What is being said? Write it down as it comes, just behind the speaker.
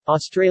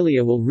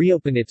Australia will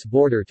reopen its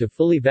border to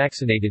fully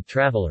vaccinated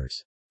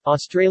travelers.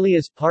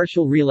 Australia's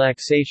partial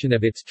relaxation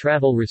of its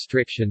travel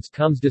restrictions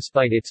comes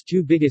despite its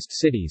two biggest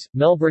cities,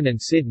 Melbourne and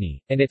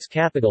Sydney, and its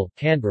capital,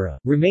 Canberra,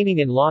 remaining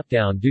in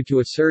lockdown due to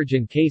a surge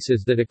in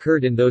cases that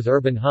occurred in those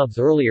urban hubs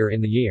earlier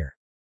in the year.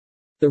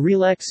 The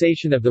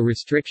relaxation of the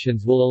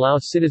restrictions will allow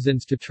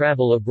citizens to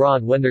travel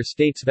abroad when their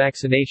state's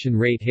vaccination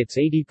rate hits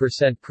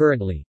 80%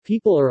 currently.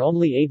 People are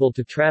only able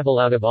to travel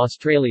out of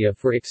Australia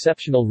for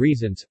exceptional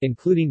reasons,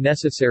 including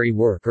necessary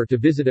work or to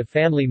visit a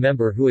family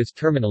member who is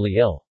terminally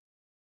ill.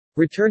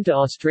 Return to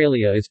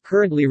Australia is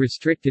currently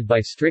restricted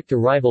by strict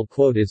arrival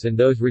quotas, and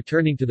those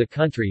returning to the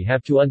country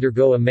have to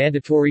undergo a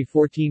mandatory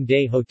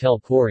 14-day hotel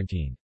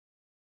quarantine.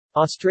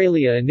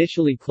 Australia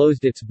initially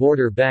closed its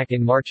border back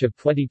in March of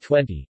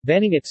 2020,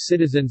 banning its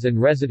citizens and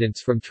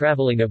residents from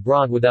travelling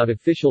abroad without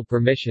official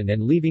permission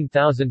and leaving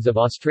thousands of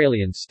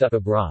Australians stuck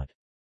abroad.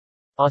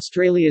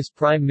 Australia's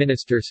Prime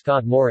Minister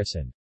Scott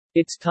Morrison.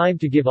 It's time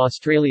to give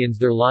Australians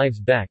their lives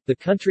back, the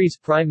country's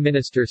Prime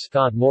Minister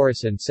Scott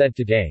Morrison said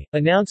today,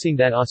 announcing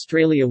that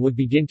Australia would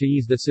begin to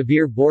ease the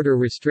severe border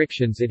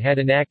restrictions it had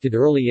enacted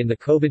early in the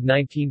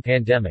COVID-19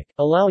 pandemic,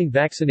 allowing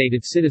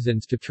vaccinated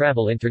citizens to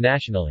travel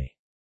internationally.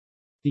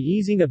 The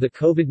easing of the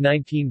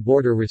COVID-19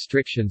 border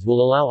restrictions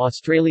will allow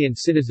Australian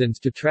citizens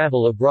to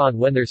travel abroad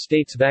when their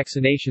state's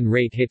vaccination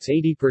rate hits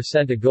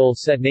 80%, a goal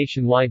set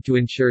nationwide to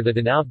ensure that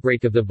an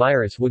outbreak of the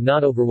virus would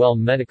not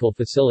overwhelm medical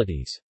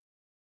facilities.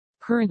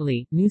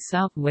 Currently, New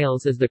South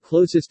Wales is the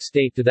closest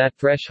state to that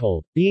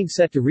threshold, being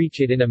set to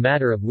reach it in a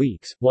matter of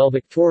weeks, while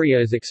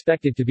Victoria is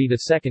expected to be the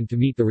second to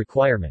meet the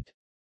requirement.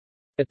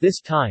 At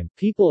this time,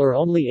 people are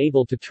only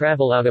able to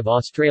travel out of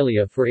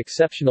Australia for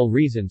exceptional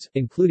reasons,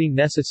 including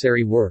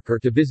necessary work or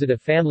to visit a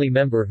family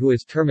member who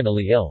is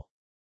terminally ill.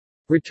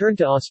 Return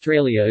to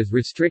Australia is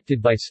restricted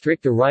by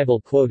strict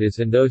arrival quotas,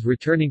 and those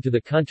returning to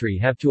the country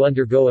have to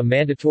undergo a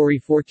mandatory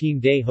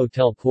 14-day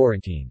hotel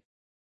quarantine.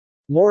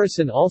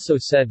 Morrison also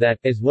said that,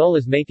 as well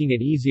as making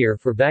it easier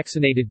for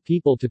vaccinated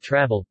people to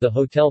travel, the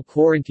hotel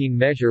quarantine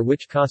measure,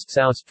 which costs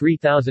Aus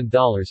 $3,000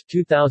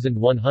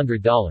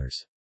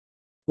 $2,100,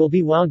 will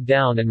be wound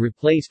down and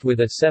replaced with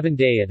a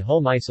 7-day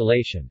at-home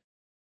isolation.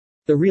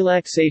 The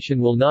relaxation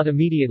will not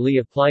immediately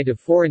apply to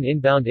foreign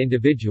inbound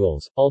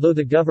individuals, although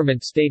the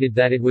government stated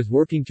that it was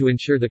working to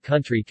ensure the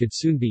country could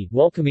soon be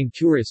welcoming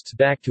tourists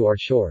back to our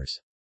shores.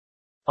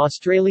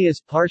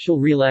 Australia's partial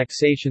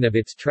relaxation of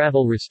its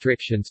travel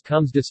restrictions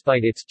comes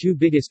despite its two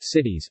biggest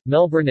cities,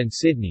 Melbourne and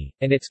Sydney,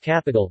 and its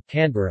capital,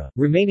 Canberra,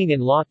 remaining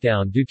in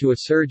lockdown due to a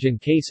surge in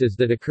cases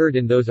that occurred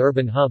in those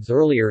urban hubs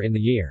earlier in the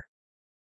year.